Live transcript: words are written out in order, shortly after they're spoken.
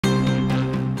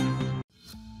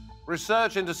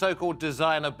Research into so-called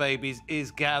designer babies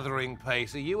is gathering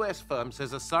pace. A US firm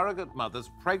says a surrogate mother's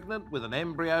pregnant with an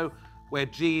embryo where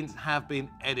genes have been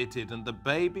edited, and the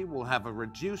baby will have a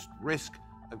reduced risk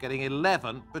of getting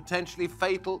 11 potentially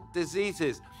fatal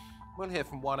diseases. We'll hear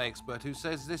from one expert who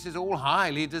says this is all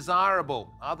highly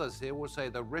desirable. Others here will say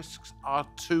the risks are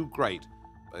too great,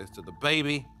 both to the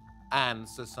baby and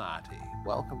society.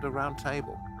 Welcome to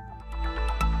Roundtable.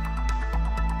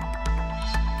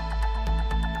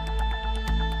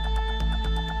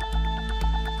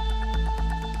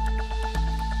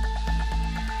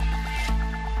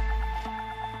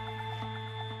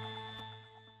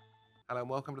 Hello and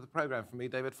welcome to the programme. From me,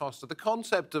 David Foster. The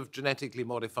concept of genetically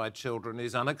modified children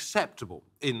is unacceptable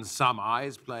in some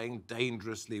eyes, playing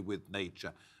dangerously with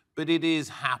nature. But it is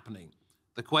happening.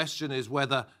 The question is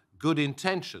whether good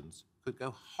intentions could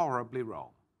go horribly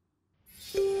wrong.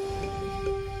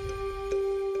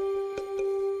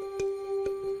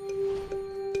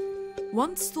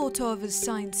 Once thought of as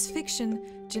science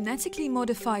fiction, genetically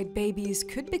modified babies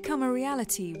could become a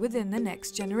reality within the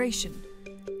next generation.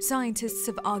 Scientists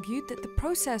have argued that the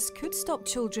process could stop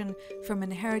children from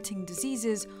inheriting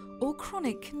diseases or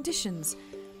chronic conditions,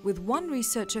 with one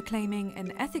researcher claiming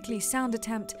an ethically sound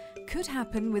attempt could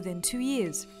happen within 2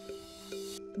 years.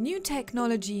 New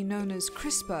technology known as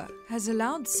CRISPR has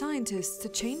allowed scientists to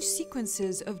change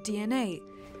sequences of DNA.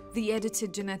 The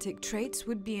edited genetic traits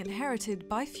would be inherited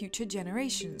by future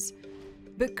generations.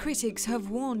 But critics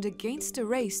have warned against a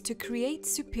race to create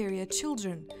superior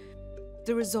children.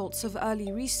 The results of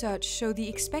early research show the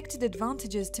expected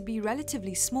advantages to be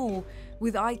relatively small,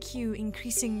 with IQ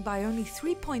increasing by only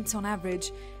 3 points on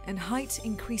average and height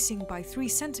increasing by 3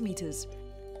 centimeters.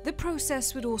 The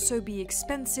process would also be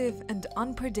expensive and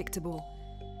unpredictable.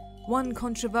 One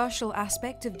controversial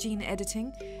aspect of gene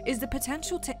editing is the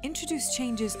potential to introduce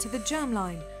changes to the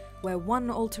germline, where one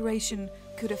alteration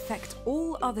could affect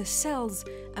all other cells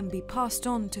and be passed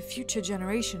on to future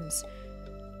generations.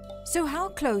 So how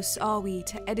close are we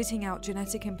to editing out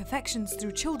genetic imperfections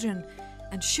through children,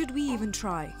 and should we even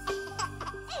try?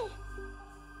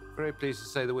 Very pleased to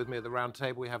say that with me at the round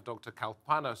table we have Dr.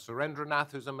 Kalpana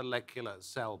Surendranath, who's a molecular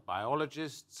cell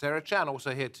biologist. Sarah Chan,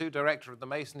 also here too, Director of the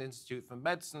Mason Institute for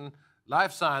Medicine,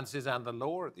 Life Sciences and the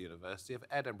Law at the University of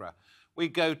Edinburgh. We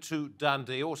go to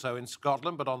Dundee, also in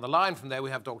Scotland, but on the line from there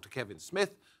we have Dr. Kevin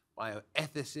Smith,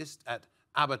 bioethicist at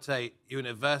Abertay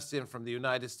University, and from the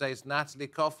United States, Natalie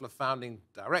Kofler, founding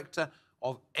director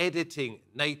of Editing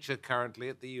Nature currently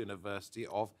at the University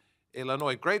of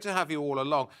Illinois. Great to have you all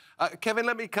along. Kevin,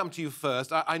 let me come to you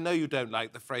first. I know you don't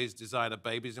like the phrase designer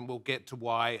babies, and we'll get to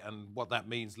why and what that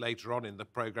means later on in the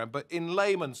programme. But in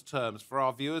layman's terms, for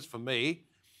our viewers, for me,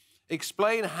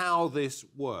 explain how this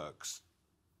works.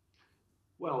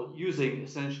 Well, using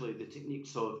essentially the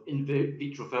techniques of in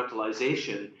vitro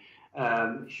fertilization,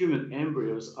 human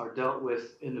embryos are dealt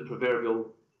with in the proverbial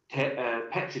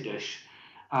petri dish,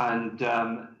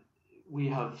 and we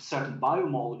have certain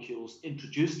biomolecules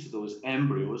introduced to those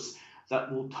embryos that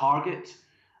will target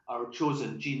our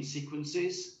chosen gene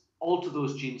sequences, alter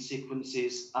those gene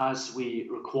sequences as we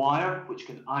require, which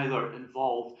can either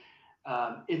involve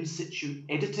in situ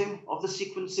editing of the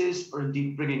sequences or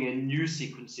indeed bringing in new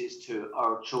sequences to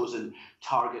our chosen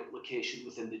target location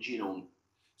within the genome.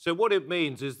 So what it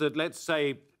means is that, let's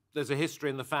say there's a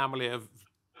history in the family of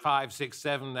 5, 6,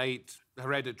 7, 8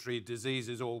 hereditary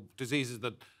diseases, or diseases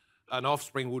that an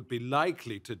offspring would be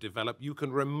likely to develop. You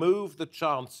can remove the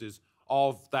chances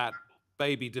of that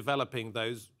baby developing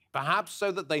those, perhaps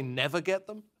so that they never get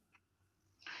them?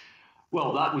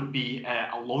 Well, that would be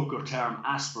a longer-term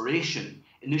aspiration.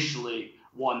 Initially,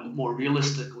 one more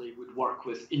realistically would work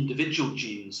with individual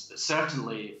genes, but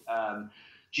certainly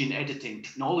gene editing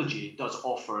technology does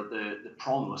offer the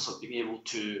promise of being able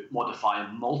to modify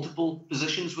multiple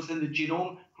positions within the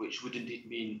genome, which would indeed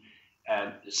mean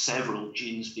several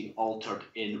genes being altered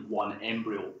in one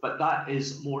embryo. But that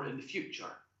is more in the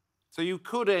future. So you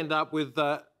could end up with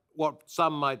what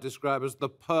some might describe as the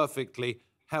perfectly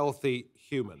healthy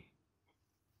human.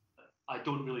 I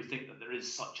don't really think that there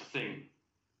is such a thing.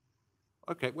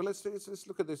 OK, well, let's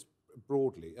look at this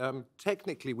broadly.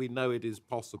 Technically, we know it is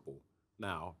possible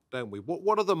now, don't we?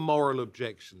 What are the moral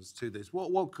objections to this?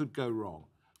 What could go wrong?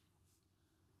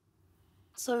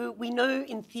 So we know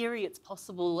in theory it's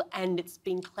possible, and it's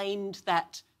been claimed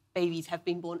that babies have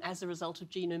been born as a result of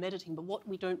genome editing, but what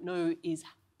we don't know is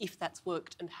if that's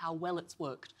worked and how well it's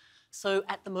worked. So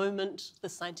at the moment, the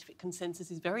scientific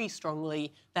consensus is very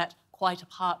strongly that quite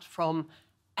apart from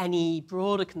any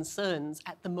broader concerns.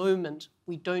 At the moment,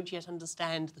 we don't yet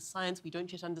understand the science, we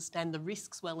don't yet understand the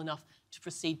risks well enough to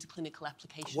proceed to clinical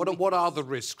application. What are the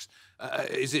risks?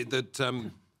 Is it that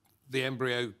the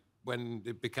embryo, when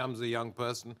it becomes a young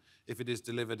person, if it is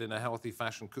delivered in a healthy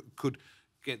fashion, could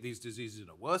get these diseases in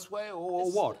a worse way,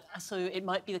 or what? So it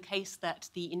might be the case that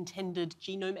the intended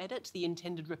genome edit, the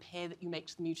intended repair that you make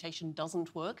to the mutation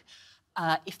doesn't work.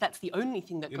 If that's the only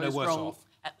thing that goes wrong, off.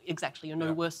 Exactly, you're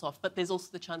no worse off. But there's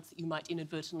also the chance that you might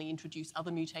inadvertently introduce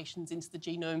other mutations into the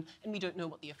genome, and we don't know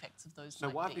what the effects of those might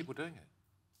be. So why are people doing it?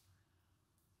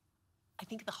 I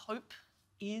think the hope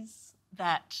is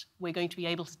that we're going to be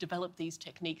able to develop these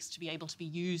techniques to be able to be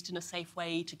used in a safe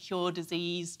way to cure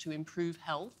disease, to improve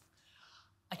health.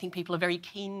 I think people are very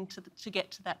keen to get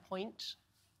to that point.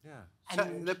 Yeah.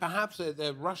 So perhaps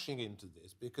they're rushing into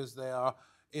this because they are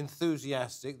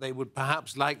enthusiastic. They would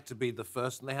perhaps like to be the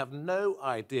first, and they have no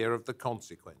idea of the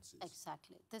consequences.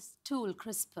 Exactly. This tool,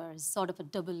 CRISPR, is sort of a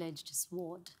double-edged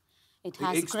sword. It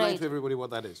has Explain to everybody what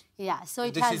that is. Yeah, so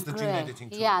it this has is the gene editing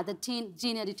tool. Yeah, the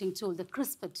gene editing tool, the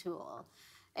CRISPR tool,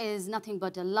 is nothing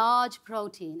but a large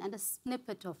protein and a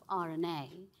snippet of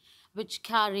RNA, which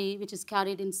is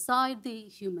carried inside the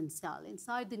human cell,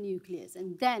 inside the nucleus,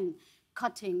 and then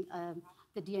cutting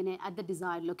the DNA at the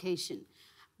desired location.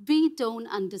 We don't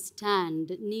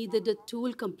understand neither the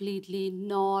tool completely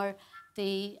nor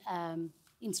the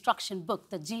instruction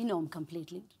book, the genome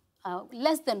completely.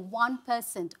 Less than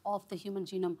 1% of the human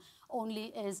genome only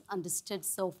is understood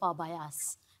so far by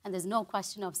us. And there's no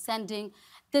question of sending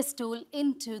this tool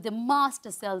into the master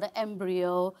cell, the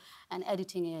embryo, and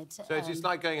editing it. So it's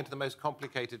like going into the most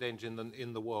complicated engine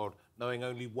in the world, knowing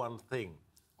only one thing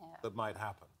that might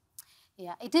happen.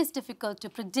 Yeah, it is difficult to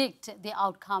predict the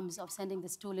outcomes of sending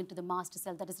this tool into the master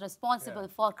cell that is responsible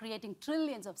for creating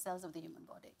trillions of cells of the human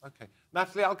body. Okay.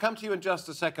 Natalie, I'll come to you in just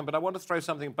a second, but I want to throw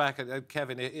something back at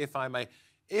Kevin, if I may.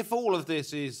 If all of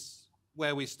this is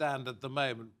where we stand at the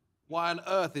moment, why on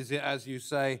earth is it, as you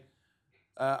say,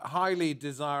 highly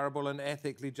desirable and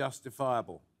ethically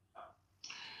justifiable?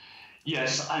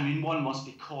 Yes, I mean, one must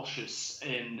be cautious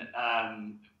in,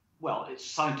 well, it's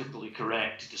scientifically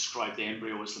correct to describe the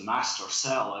embryo as the master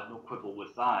cell. I have no quibble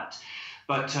with that.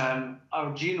 But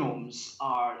our genomes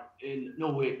are in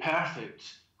no way perfect,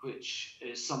 which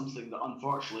is something that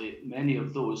unfortunately many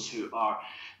of those who are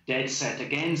dead set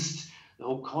against the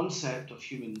whole concept of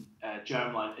human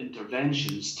germline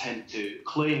interventions tend to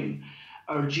claim.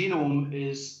 Our genome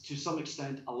is to some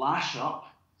extent a lash-up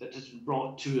that has been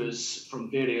brought to us from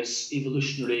various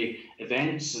evolutionary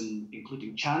events, and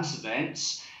including chance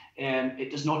events.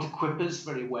 It does not equip us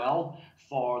very well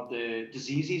for the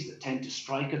diseases that tend to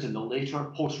strike us in the later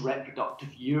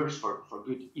post-reproductive years for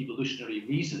good evolutionary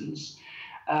reasons.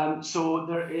 So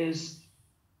there is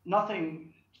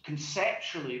nothing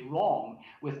conceptually wrong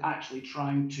with actually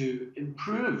trying to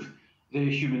improve the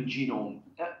human genome.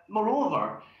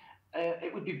 Moreover,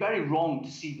 it would be very wrong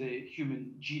to see the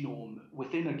human genome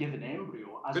within a given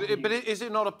embryo. As but is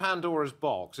it not a Pandora's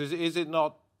box? Is it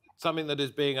not something that is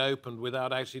being opened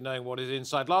without actually knowing what is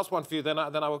inside? Last one for you, then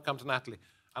I will come to Natalie.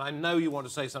 And I know you want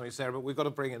to say something, Sarah, but we've got to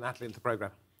bring in Natalie into the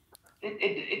programme.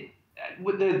 The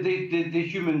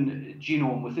human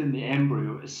genome within the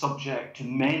embryo is subject to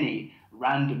many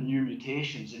random new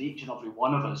mutations in each and every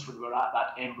one of us when we're at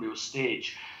that embryo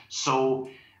stage. So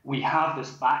we have this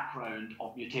background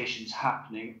of mutations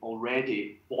happening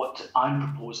already. What I'm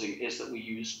proposing is that we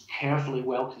use carefully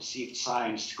well-conceived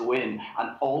science to go in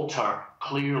and alter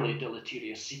clearly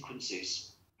deleterious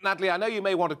sequences. Natalie, I know you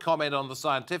may want to comment on the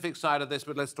scientific side of this,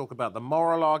 but let's talk about the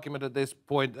moral argument at this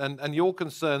point and your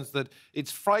concerns that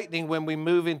it's frightening when we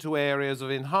move into areas of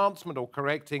enhancement or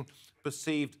correcting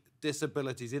perceived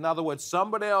disabilities. In other words,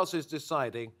 somebody else is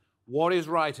deciding what is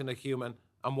right in a human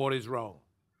and what is wrong.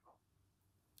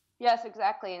 Yes,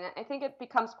 exactly. And I think it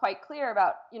becomes quite clear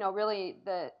about, really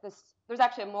there's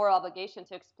actually a moral obligation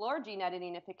to explore gene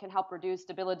editing if it can help reduce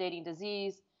debilitating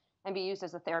disease and be used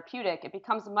as a therapeutic. It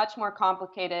becomes much more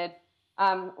complicated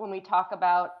when we talk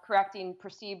about correcting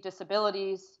perceived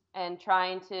disabilities and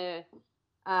trying to,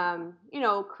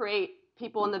 create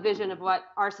people in the vision of what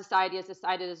our society has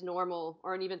decided is normal,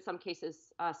 or in even some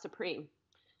cases supreme.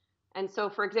 And so,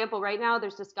 for example, right now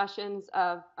there's discussions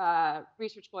of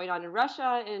research going on in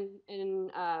Russia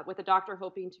with a doctor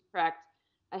hoping to correct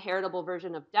a heritable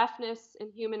version of deafness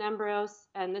in human embryos.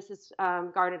 And this has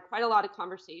garnered quite a lot of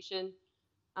conversation,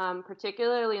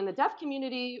 particularly in the deaf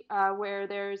community, where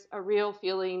there's a real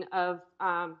feeling of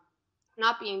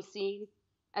not being seen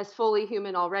as fully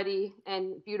human already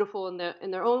and beautiful in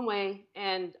their own way,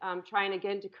 and trying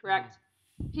again to correct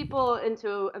people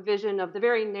into a vision of the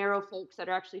very narrow folks that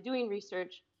are actually doing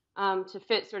research to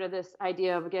fit sort of this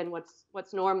idea of, again,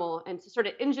 what's normal, and to sort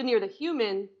of engineer the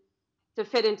human to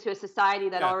fit into a society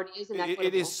that already is inequitable.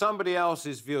 It is somebody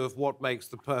else's view of what makes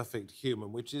the perfect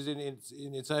human, which is in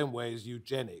its own ways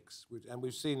eugenics. And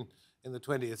we've seen in the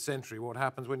 20th century what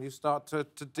happens when you start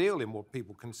to deal in what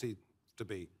people conceive to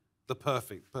be the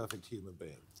perfect human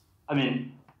being. I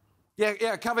mean,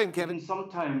 yeah, Kevin. Can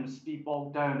sometimes be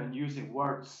bogged down in using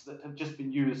words that have just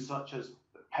been used, such as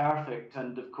perfect,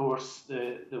 and of course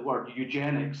the word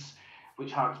eugenics,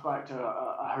 which harks back to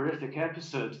a horrific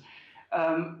episode.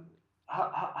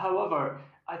 However,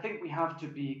 I think we have to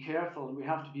be careful and we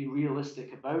have to be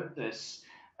realistic about this.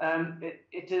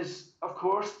 It is, of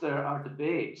course, there are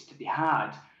debates to be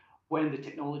had when the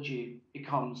technology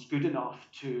becomes good enough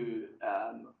to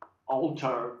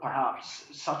alter perhaps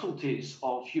subtleties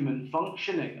of human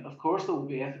functioning. Of course, there will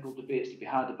be ethical debates to be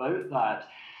had about that.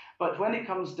 But when it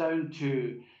comes down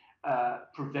to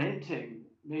preventing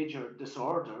major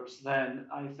disorders, then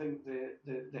I think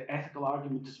the ethical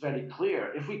argument is very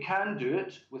clear. If we can do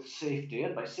it with safety,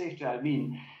 and by safety I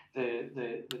mean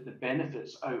the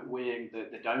benefits outweighing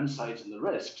the downsides and the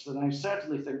risks, then I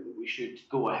certainly think that we should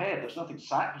go ahead. There's nothing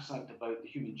sacrosanct about the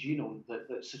human genome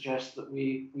that suggests that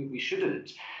we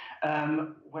shouldn't.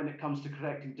 When it comes to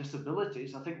correcting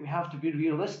disabilities, I think we have to be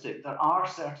realistic. There are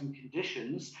certain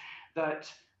conditions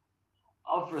that,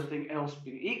 everything else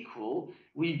being equal,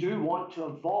 we do want to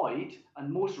avoid,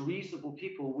 and most reasonable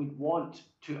people would want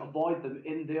to avoid them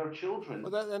in their children.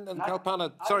 Well, and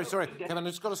Kalpana, sorry, Kevin, I've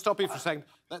just got to stop you for a second.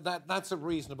 That's a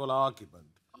reasonable argument.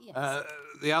 Yes.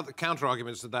 The other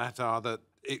counter-arguments to that are that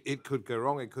it could go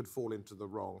wrong, it could fall into the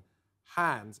wrong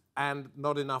hands, and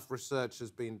not enough research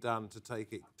has been done to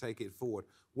take it forward.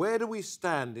 Where do we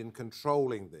stand in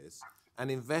controlling this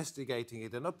and investigating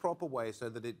it in a proper way so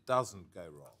that it doesn't go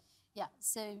wrong? Yeah,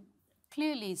 so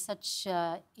clearly such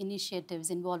initiatives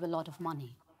involve a lot of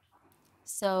money.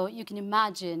 So you can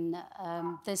imagine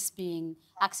this being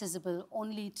accessible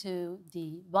only to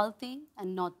the wealthy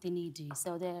and not the needy.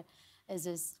 So there is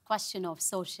this question of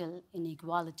social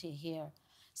inequality here.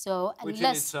 So which in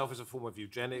itself is a form of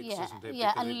eugenics, isn't it?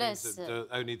 Yeah, because unless it means that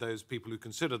only those people who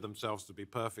consider themselves to be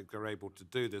perfect are able to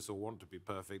do this or want to be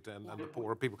perfect, and the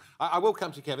poorer people. I will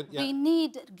come to Kevin. Yeah. We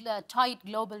need tight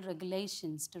global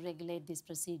regulations to regulate these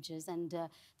procedures, and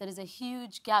there is a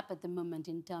huge gap at the moment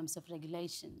in terms of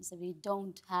regulations. We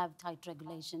don't have tight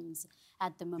regulations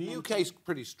at the moment. The UK is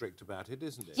pretty strict about it,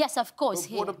 isn't it? Yes, of course.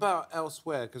 But what about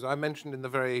elsewhere? Because I mentioned at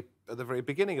the very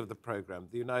beginning of the programme,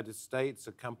 the United States,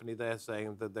 a company there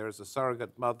saying that there is a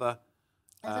surrogate mother.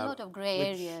 There's a lot of grey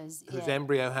areas. Whose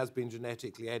embryo has been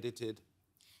genetically edited.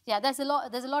 Yeah, there's a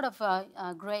lot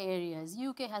of grey areas.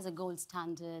 UK has a gold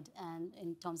standard and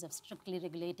in terms of strictly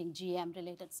regulating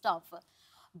GM-related stuff.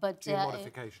 But gene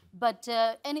modification. But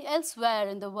elsewhere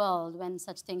in the world, when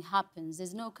such thing happens,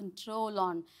 there's no control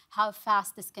on how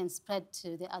fast this can spread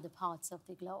to the other parts of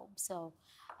the globe. So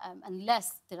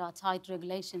unless there are tight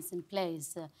regulations in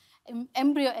place,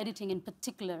 embryo editing in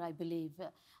particular, I believe,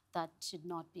 that should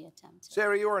not be attempted.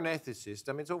 Sarah, you're an ethicist.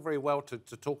 I mean, it's all very well to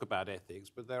talk about ethics,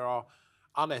 but there are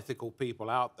unethical people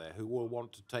out there who will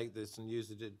want to take this and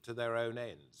use it to their own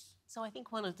ends. So I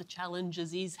think one of the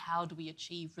challenges is how do we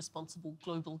achieve responsible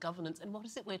global governance, and what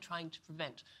is it we're trying to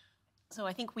prevent? So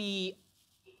I think we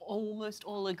almost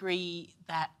all agree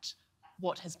that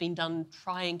what has been done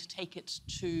trying to take it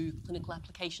to clinical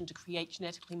application to create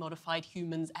genetically modified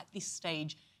humans at this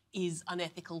stage is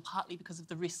unethical, partly because of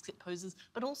the risks it poses,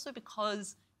 but also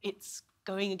because it's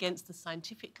going against the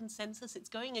scientific consensus. It's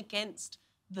going against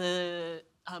the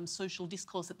social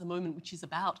discourse at the moment, which is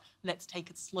about let's take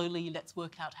it slowly, let's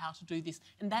work out how to do this.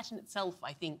 And that in itself,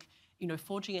 I think,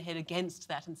 forging ahead against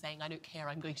that and saying, I don't care,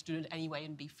 I'm going to do it anyway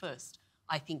and be first,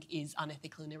 I think is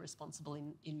unethical and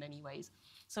irresponsible in many ways.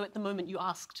 So at the moment you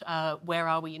asked, where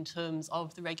are we in terms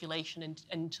of the regulation and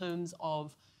in terms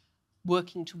of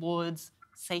working towards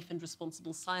safe and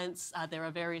responsible science? There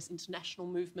are various international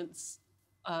movements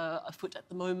afoot at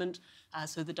the moment.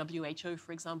 So the WHO,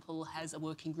 for example, has a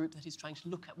working group that is trying to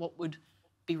look at what would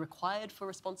be required for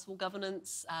responsible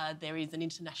governance. There is an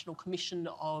international commission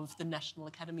of the National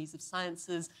Academies of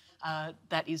Sciences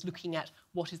that is looking at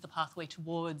what is the pathway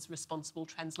towards responsible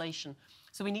translation.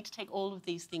 So we need to take all of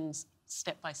these things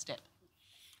step by step.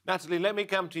 Natalie, let me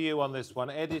come to you on this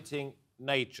one. Editing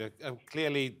nature.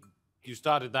 Clearly, you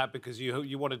started that because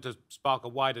you wanted to spark a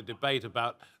wider debate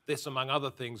about this, among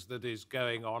other things, that is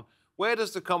going on. Where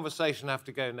does the conversation have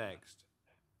to go next?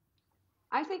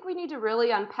 I think we need to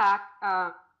really unpack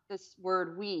this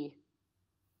word "we."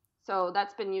 So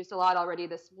that's been used a lot already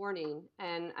this morning.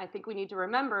 And I think we need to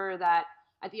remember that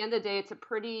at the end of the day, it's a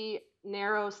pretty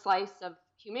narrow slice of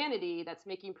humanity that's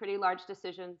making pretty large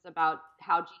decisions about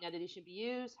how gene editing should be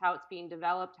used, how it's being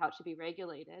developed, how it should be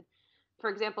regulated. For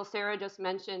example, Sarah just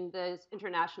mentioned the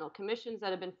international commissions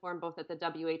that have been formed both at the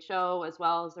WHO, as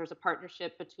well as there's a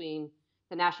partnership between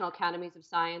the National Academies of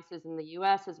Sciences in the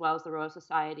US, as well as the Royal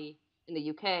Society in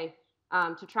the UK,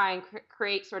 to try and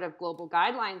create sort of global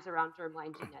guidelines around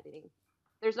germline gene editing.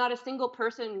 There's not a single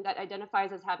person that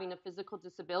identifies as having a physical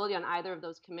disability on either of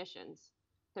those commissions.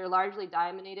 They're largely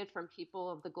dominated from people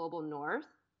of the global north.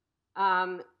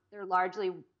 They're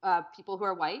largely people who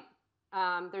are white.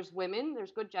 There's women,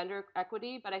 there's good gender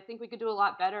equity, but I think we could do a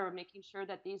lot better of making sure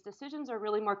that these decisions are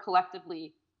really more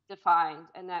collectively defined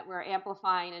and that we're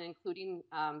amplifying and including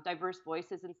diverse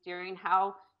voices in steering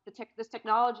how this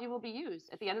technology will be used.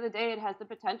 At the end of the day, it has the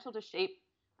potential to shape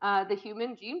the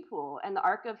human gene pool and the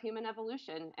arc of human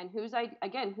evolution, and whose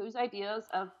ideas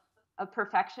of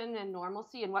perfection and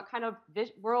normalcy and what kind of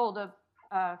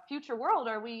future world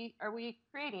are we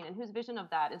creating, and whose vision of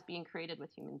that is being created with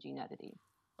human gene editing.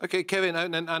 Okay, Kevin,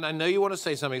 and I know you want to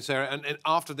say something, Sarah, and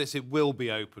after this it will be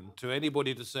open to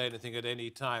anybody to say anything at any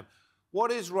time. What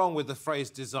is wrong with the phrase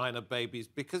designer babies?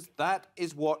 Because that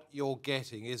is what you're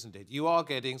getting, isn't it? You are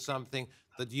getting something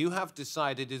that you have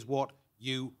decided is what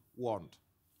you want.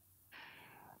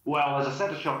 Well, as I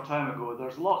said a short time ago,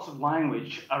 there's lots of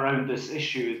language around this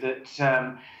issue that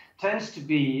tends to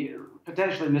be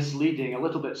potentially misleading, a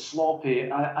little bit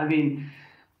sloppy. I mean,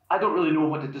 I don't really know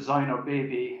what a designer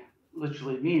baby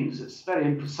literally means. It's very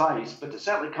imprecise, but it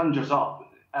certainly conjures up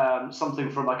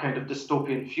something from a kind of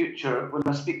dystopian future. When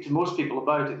I speak to most people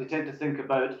about it, they tend to think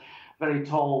about very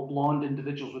tall, blonde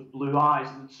individuals with blue eyes,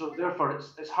 and so therefore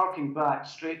it's harking back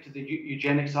straight to the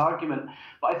eugenics argument.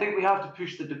 But I think we have to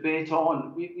push the debate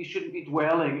on. We shouldn't be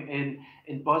dwelling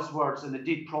in buzzwords and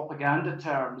indeed propaganda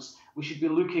terms. We should be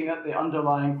looking at the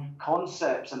underlying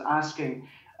concepts and asking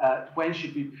when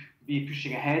should we be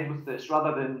pushing ahead with this,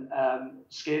 rather than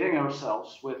scaring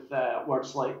ourselves with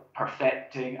words like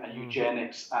perfecting and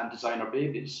eugenics and designer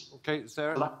babies. Okay,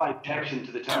 Sarah? So that's my objection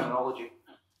to the terminology.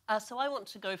 So I want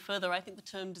to go further. I think the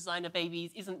term designer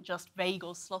babies isn't just vague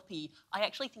or sloppy. I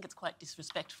actually think it's quite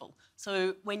disrespectful.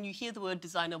 So when you hear the word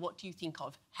designer, what do you think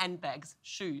of? Handbags,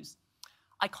 shoes.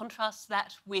 I contrast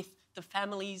that with the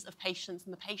families of patients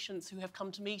and the patients who have come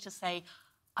to me to say,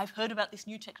 I've heard about this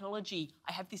new technology.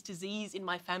 I have this disease in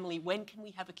my family. When can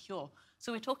we have a cure?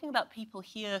 So we're talking about people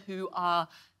here who are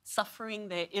suffering,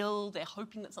 they're ill, they're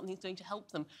hoping that something's going to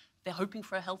help them. They're hoping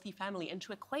for a healthy family. And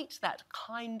to equate that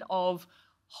kind of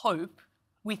hope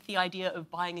with the idea of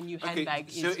buying a new handbag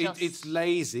is so just... it's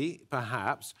lazy,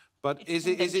 perhaps, but is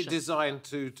it designed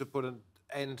to put an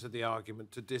end to the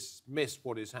argument, to dismiss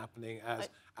what is happening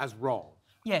as wrong?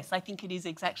 Yes, I think it is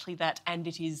exactly that, and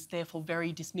it is therefore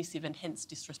very dismissive and hence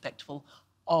disrespectful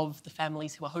of the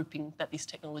families who are hoping that this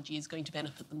technology is going to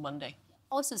benefit them one day.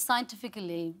 Also,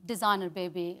 scientifically, designer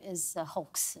baby is a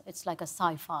hoax. It's like a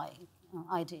sci-fi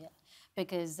idea.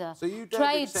 Because so you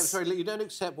don't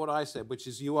accept what I said, which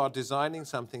is you are designing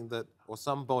something that, or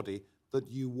somebody that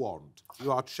you want.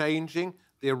 You are changing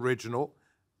the original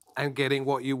and getting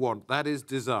what you want. That is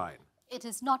design. It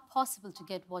is not possible to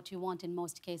get what you want in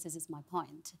most cases, is my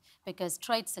point. Because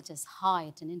traits such as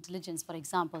height and intelligence, for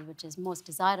example, which is most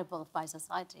desirable by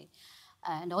society,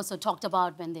 and also talked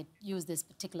about when they use this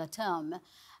particular term,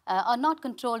 are not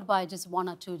controlled by just one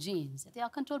or two genes. They are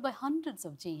controlled by hundreds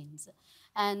of genes.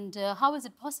 And how is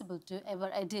it possible to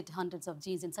ever edit hundreds of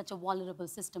genes in such a vulnerable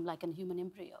system like a human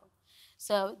embryo?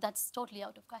 So that's totally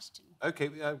out of question. Okay,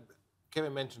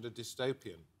 Kevin mentioned a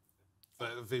dystopian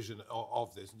vision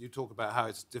of this, and you talk about how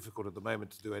it's difficult at the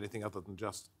moment to do anything other than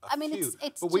just a few.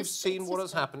 But we've seen what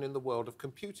has happened in the world of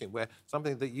computing, where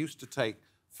something that used to take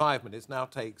 5 minutes now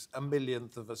takes a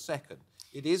millionth of a second.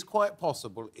 It is quite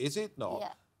possible, is it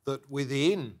not, that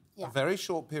within a very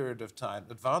short period of time,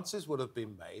 advances would have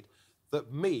been made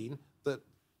that mean that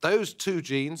those 2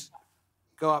 genes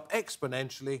go up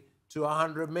exponentially to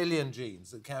 100 million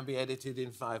genes that can be edited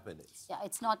in 5 minutes. Yeah,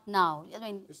 it's not now. I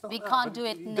mean, we now, can't do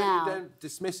it now. You don't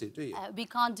dismiss it, do you? We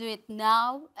can't do it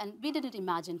now, and we didn't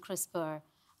imagine CRISPR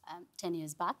 10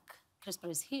 years back. CRISPR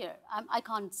is here. I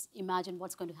can't imagine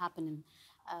what's going to happen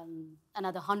in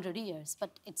another 100 years,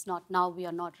 but it's not now. We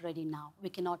are not ready now. We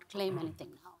cannot claim anything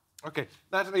now. OK.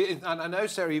 Natalie, and I know,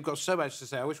 Sarah, you've got so much to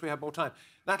say. I wish we had more time.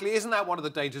 Natalie, isn't that one of the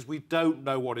dangers? We don't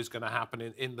know what is going to happen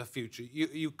in the future.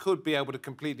 You could be able to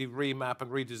completely remap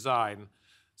and redesign,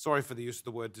 sorry for the use of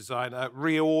the word design,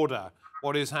 reorder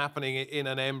what is happening in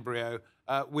an embryo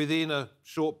within a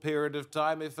short period of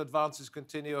time if advances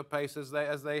continue apace as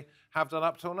they have done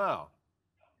up till now?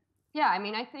 Yeah, I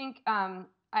mean, I think I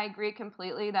agree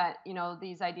completely that, you know,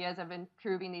 these ideas of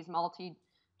improving these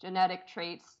multi-genetic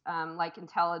traits like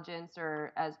intelligence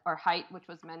or height, which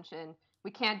was mentioned,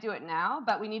 we can't do it now,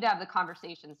 but we need to have the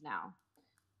conversations now.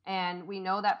 And we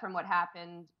know that from what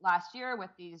happened last year with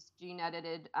these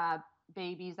gene-edited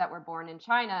babies that were born in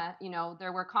China, you know,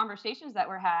 there were conversations that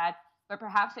were had, but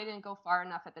perhaps they didn't go far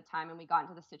enough at the time, and we got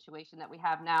into the situation that we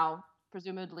have now,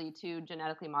 presumably 2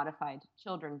 genetically modified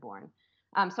children born.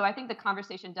 So I think the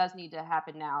conversation does need to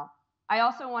happen now. I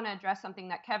also want to address something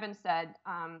that Kevin said,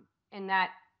 in that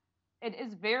it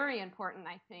is very important,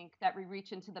 I think, that we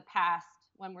reach into the past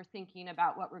when we're thinking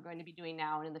about what we're going to be doing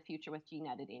now and in the future with gene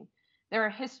editing. There are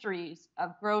histories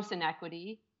of gross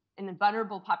inequity and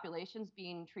vulnerable populations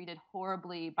being treated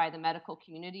horribly by the medical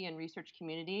community and research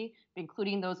community,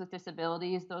 including those with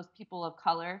disabilities, those people of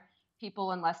color,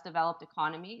 people in less developed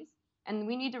economies. And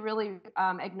we need to really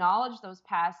acknowledge those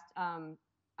past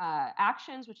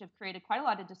actions, which have created quite a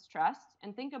lot of distrust,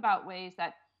 and think about ways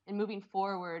that in moving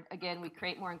forward, again, we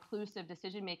create more inclusive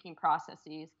decision-making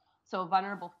processes so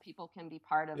vulnerable people can be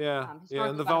part of.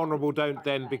 And the vulnerable don't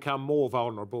then become more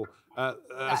vulnerable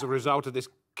as a result of this.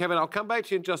 Kevin, I'll come back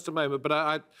to you in just a moment, but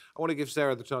I want to give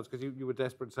Sarah the chance because you were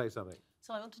desperate to say something.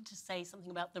 So I wanted to say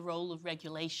something about the role of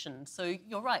regulation. So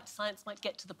you're right, science might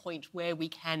get to the point where we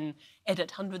can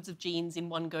edit hundreds of genes in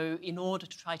one go in order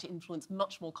to try to influence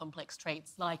much more complex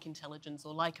traits like intelligence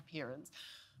or like appearance.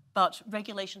 But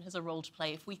regulation has a role to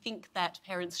play. If we think that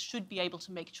parents should be able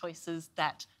to make choices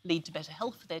that lead to better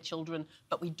health for their children,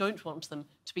 but we don't want them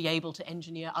to be able to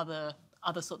engineer other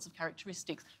sorts of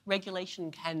characteristics,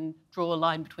 regulation can draw a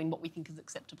line between what we think is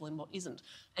acceptable and what isn't.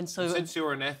 And so, since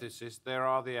you're an ethicist, there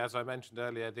are as I mentioned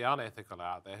earlier, the unethical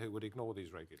out there who would ignore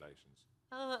these regulations.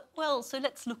 Well, so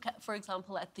let's look at, for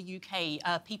example, at the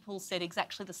UK. People said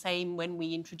exactly the same when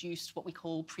we introduced what we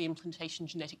call pre-implantation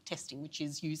genetic testing, which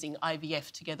is using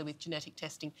IVF together with genetic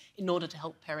testing in order to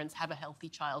help parents have a healthy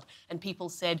child. And people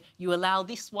said, you allow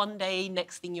this one day,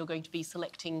 next thing you're going to be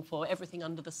selecting for everything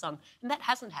under the sun. And that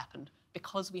hasn't happened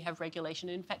because we have regulation.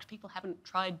 And in fact, people haven't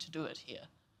tried to do it here.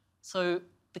 So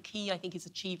the key, I think, is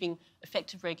achieving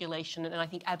effective regulation. And I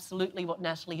think absolutely what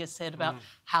Natalie has said about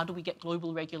how do we get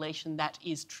global regulation that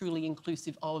is truly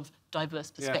inclusive of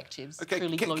diverse perspectives,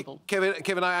 truly global.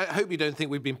 Kevin, I hope you don't think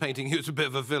we've been painting you as a bit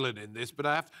of a villain in this, but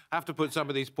I have to put some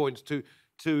of these points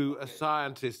to a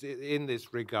scientist in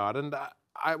this regard. And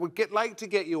I would like to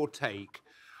get your take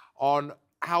on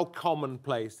how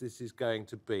commonplace this is going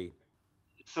to be.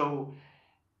 So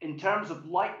in terms of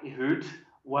likelihood,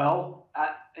 well,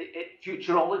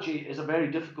 futurology is a very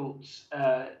difficult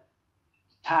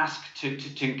task to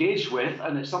engage with,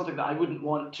 and it's something that I wouldn't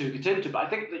want to get into. But I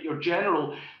think that your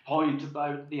general point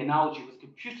about the analogy with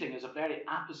computing is a very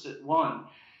apposite one.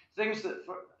 Things that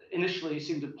initially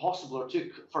seemed impossible or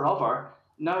took forever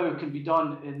now can be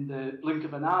done in the blink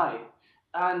of an eye.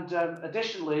 And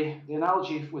additionally, the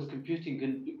analogy with computing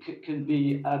can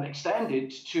be extended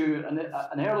to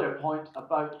an earlier point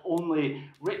about only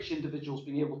rich individuals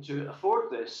being able to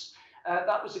afford this.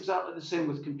 That was exactly the same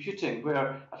with computing,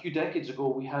 where a few decades ago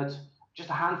we had just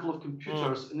a handful of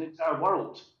computers in the entire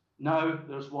world. Now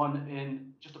there's one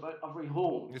in just about every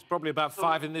home. There's probably about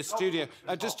 5 in this studio.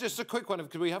 Just a quick one,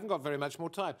 because we haven't got very much more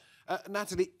time.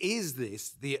 Natalie, is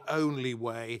this the only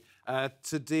way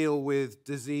to deal with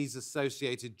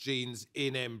disease-associated genes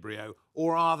in embryo,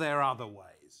 or are there other ways?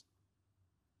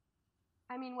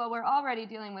 I mean, well, we're already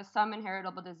dealing with some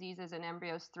inheritable diseases in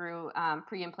embryos through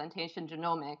pre-implantation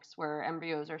genomics, where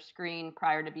embryos are screened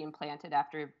prior to being planted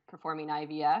after performing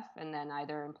IVF, and then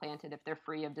either implanted if they're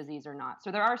free of disease or not.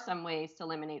 So there are some ways to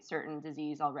eliminate certain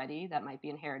disease already that might be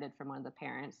inherited from one of the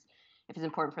parents if it's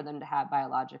important for them to have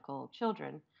biological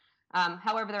children.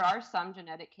 However, there are some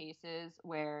genetic cases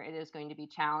where it is going to be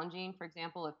challenging. For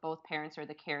example, if both parents are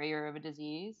the carrier of a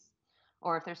disease,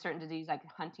 or if there's certain disease like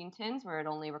Huntington's, where it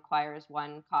only requires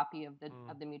one copy of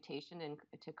the mutation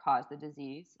to cause the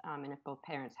disease, and if both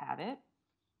parents have it.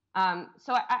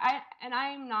 So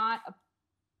I'm not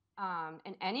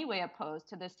in any way opposed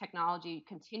to this technology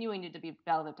continuing to be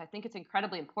developed. I think it's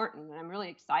incredibly important, and I'm really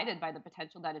excited by the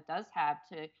potential that it does have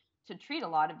to treat a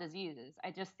lot of diseases.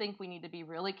 I just think we need to be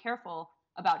really careful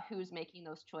about who's making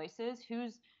those choices,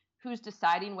 who's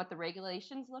deciding what the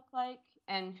regulations look like,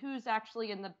 and who's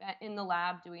actually in the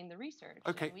lab doing the research.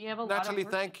 Okay, we have a Natalie,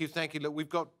 lot of thank you. Look, we've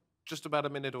got just about a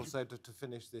minute or so to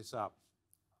finish this up.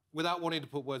 Without wanting to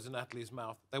put words in Natalie's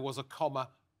mouth, there was a comma,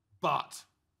 but.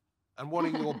 And what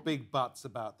are your big buts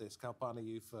about this? Kalpana,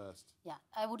 you first. Yeah,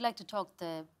 I would like to talk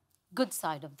the good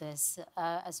side of this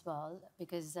as well,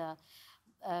 because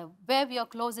where we are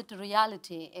closer to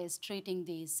reality is treating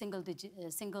these single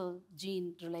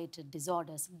gene related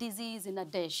disorders. Disease in a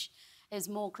dish is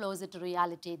more closer to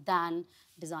reality than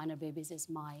designer babies, is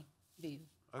my view.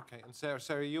 Okay, and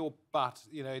Sarah, your but,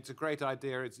 you know, it's a great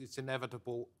idea, it's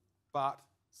inevitable, but...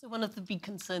 So one of the big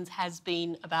concerns has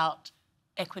been about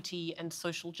equity and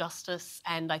social justice,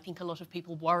 and I think a lot of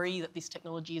people worry that this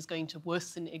technology is going to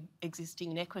worsen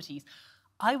existing inequities.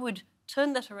 I would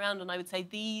turn that around and I would say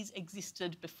these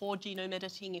existed before genome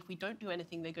editing. If we don't do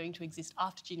anything, they're going to exist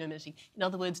after genome editing. In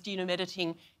other words, genome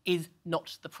editing is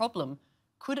not the problem.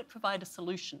 Could it provide a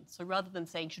solution? So rather than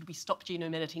saying, should we stop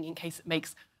genome editing in case it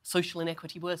makes social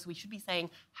inequity worse, we should be saying,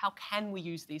 how can we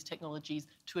use these technologies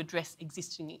to address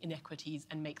existing inequities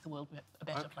and make the world a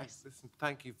better place? Listen,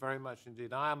 thank you very much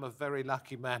indeed. I am a very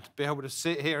lucky man to be able to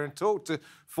sit here and talk to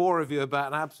 4 of you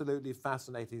about an absolutely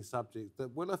fascinating subject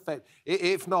that will affect,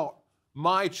 if not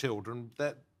my children,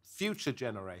 that future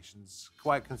generations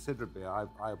quite considerably. I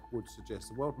would suggest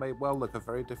the world may well look a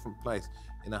very different place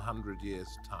in 100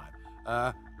 years'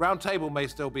 time. Roundtable may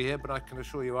still be here, but I can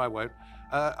assure you I won't.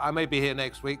 I may be here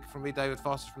next week. From me, David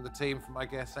Foster, from the team, from my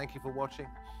guests, thank you for watching.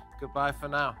 Goodbye for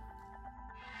now.